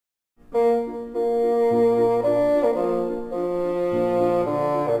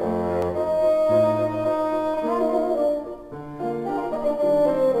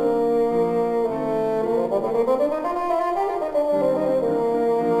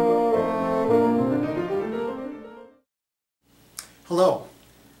Hello,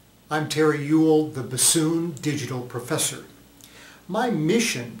 I'm Terry Ewell, the Bassoon Digital Professor. My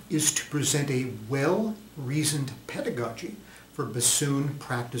mission is to present a well-reasoned pedagogy for bassoon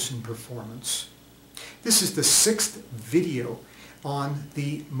practice and performance. This is the 6th video on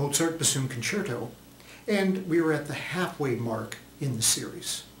the Mozart Bassoon Concerto, and we are at the halfway mark in the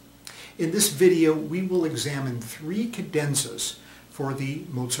series. In this video, we will examine 3 cadenzas for the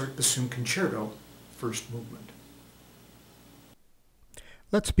Mozart Bassoon Concerto, first movement.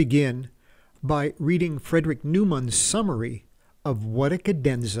 Let's begin by reading Frederick Neumann's summary of what a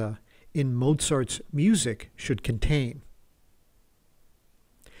cadenza in Mozart's music should contain.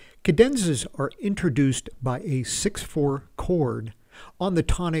 Cadenzas are introduced by a 6/4 chord on the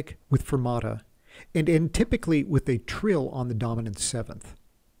tonic with fermata and end typically with a trill on the dominant 7th.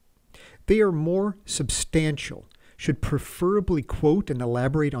 They are more substantial, should preferably quote and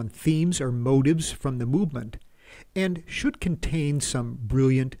elaborate on themes or motives from the movement, and should contain some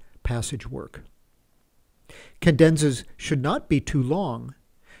brilliant passage work. Cadenzas should not be too long,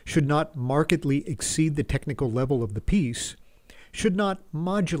 should not markedly exceed the technical level of the piece, should not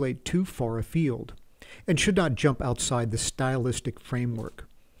modulate too far afield, and should not jump outside the stylistic framework.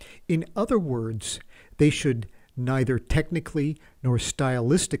 In other words, they should neither technically nor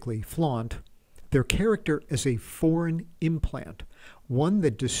stylistically flaunt their character as a foreign implant, one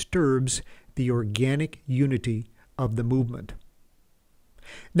that disturbs the organic unity of the movement.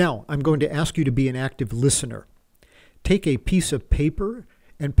 Now, I'm going to ask you to be an active listener. Take a piece of paper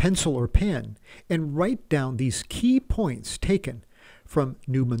and pencil or pen and write down these key points taken from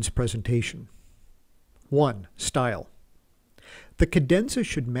Neumann's presentation. 1. Style. The cadenza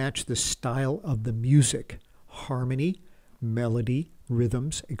should match the style of the music, harmony, melody,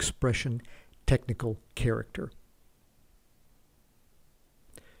 rhythms, expression, technical character.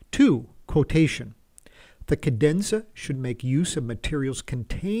 2. Quotation. The cadenza should make use of materials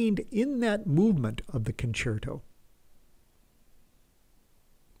contained in that movement of the concerto.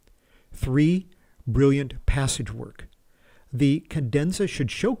 3. Brilliant passage work. The cadenza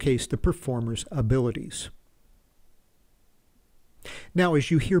should showcase the performer's abilities. Now,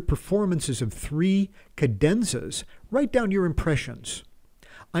 as you hear performances of 3 cadenzas, write down your impressions.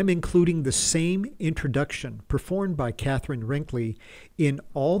 I'm including the same introduction performed by Catherine Renkley in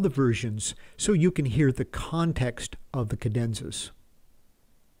all the versions so you can hear the context of the cadenzas.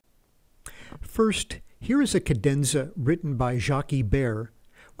 First, here is a cadenza written by Jacques Ibert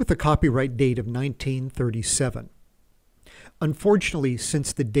with a copyright date of 1937. Unfortunately,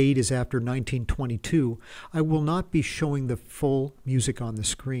 since the date is after 1922, I will not be showing the full music on the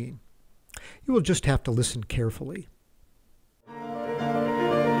screen. You will just have to listen carefully.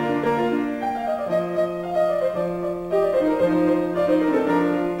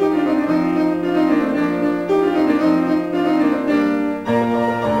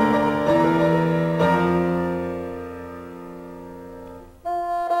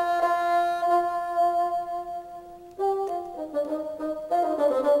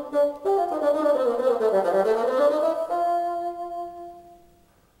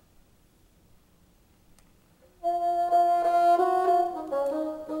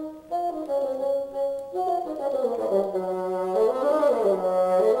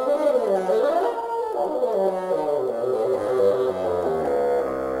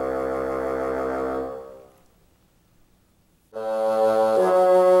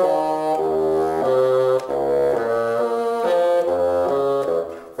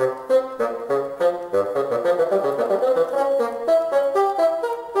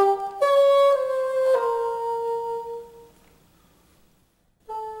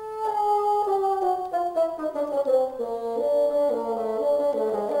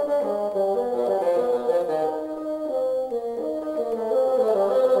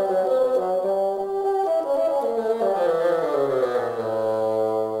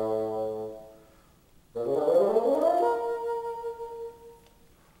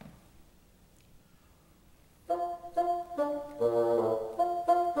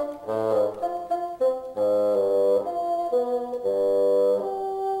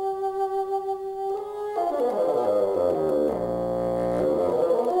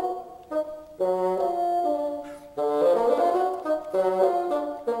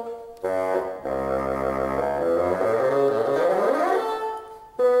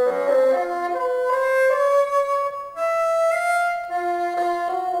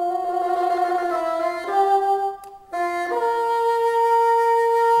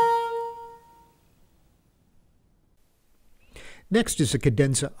 Next is a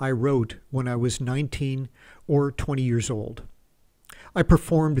cadenza I wrote when I was 19 or 20 years old. I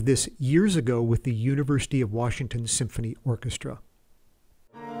performed this years ago with the University of Washington Symphony Orchestra.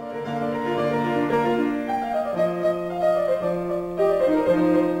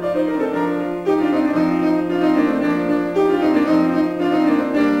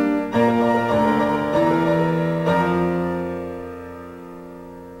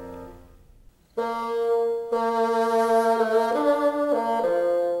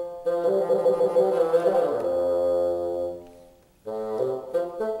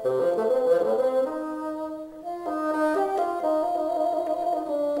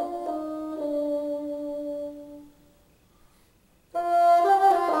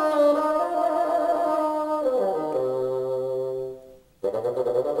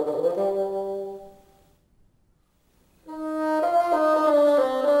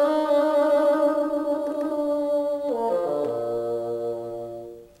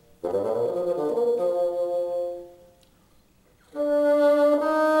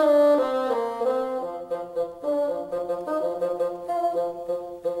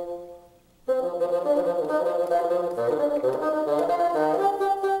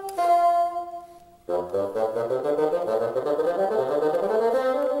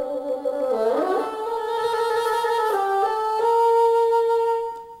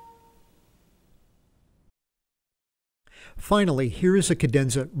 Finally, here is a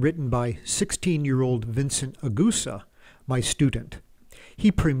cadenza written by 16-year-old Vincent Agusa, my student.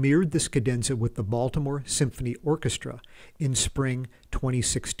 He premiered this cadenza with the Baltimore Symphony Orchestra in spring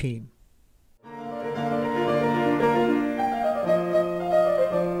 2016.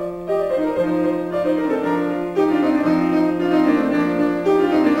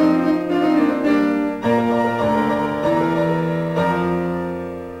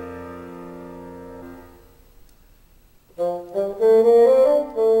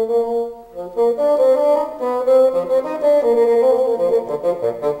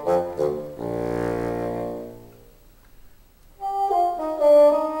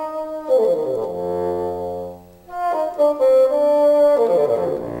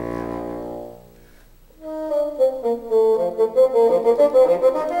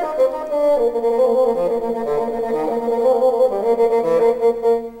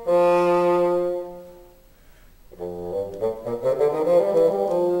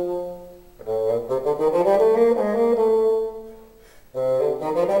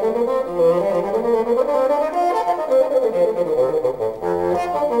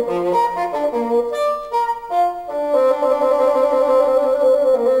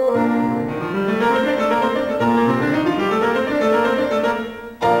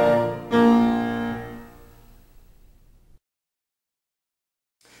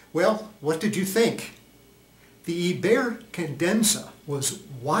 Well, what did you think? The Ibert Cadenza was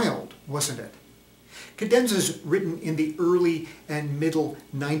wild, wasn't it? Cadenzas written in the early and middle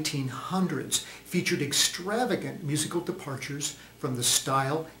 1900s featured extravagant musical departures from the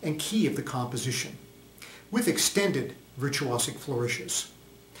style and key of the composition, with extended virtuosic flourishes.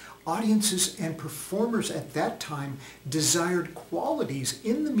 Audiences and performers at that time desired qualities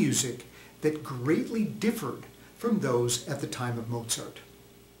in the music that greatly differed from those at the time of Mozart.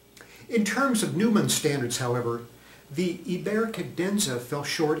 In terms of Newman's standards, however, the Ibert Cadenza fell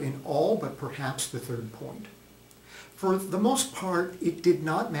short in all but perhaps the third point. For the most part, it did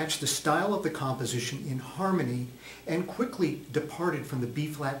not match the style of the composition in harmony and quickly departed from the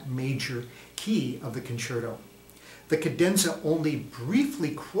B-flat major key of the concerto. The cadenza only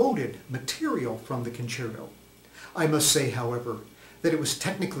briefly quoted material from the concerto. I must say, however, that it was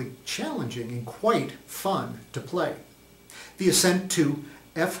technically challenging and quite fun to play. The ascent to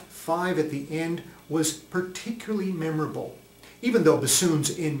F5 at the end was particularly memorable, even though bassoons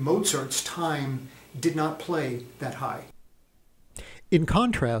in Mozart's time did not play that high. In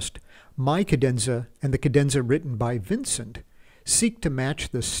contrast, my cadenza and the cadenza written by Vincent seek to match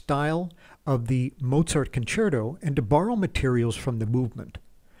the style of the Mozart concerto and to borrow materials from the movement.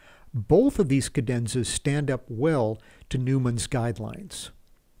 Both of these cadenzas stand up well to Newman's guidelines.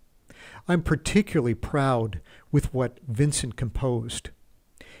 I'm particularly proud with what Vincent composed.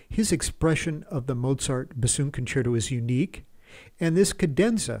 His expression of the Mozart bassoon concerto is unique, and this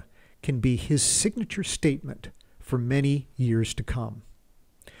cadenza can be his signature statement for many years to come.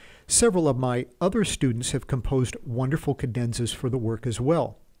 Several of my other students have composed wonderful cadenzas for the work as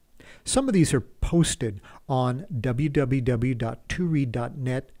well. Some of these are posted on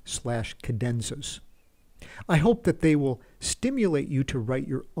www.tureed.net/cadenzas. I hope that they will stimulate you to write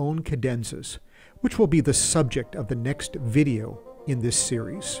your own cadenzas, which will be the subject of the next video in this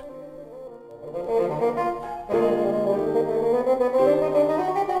series.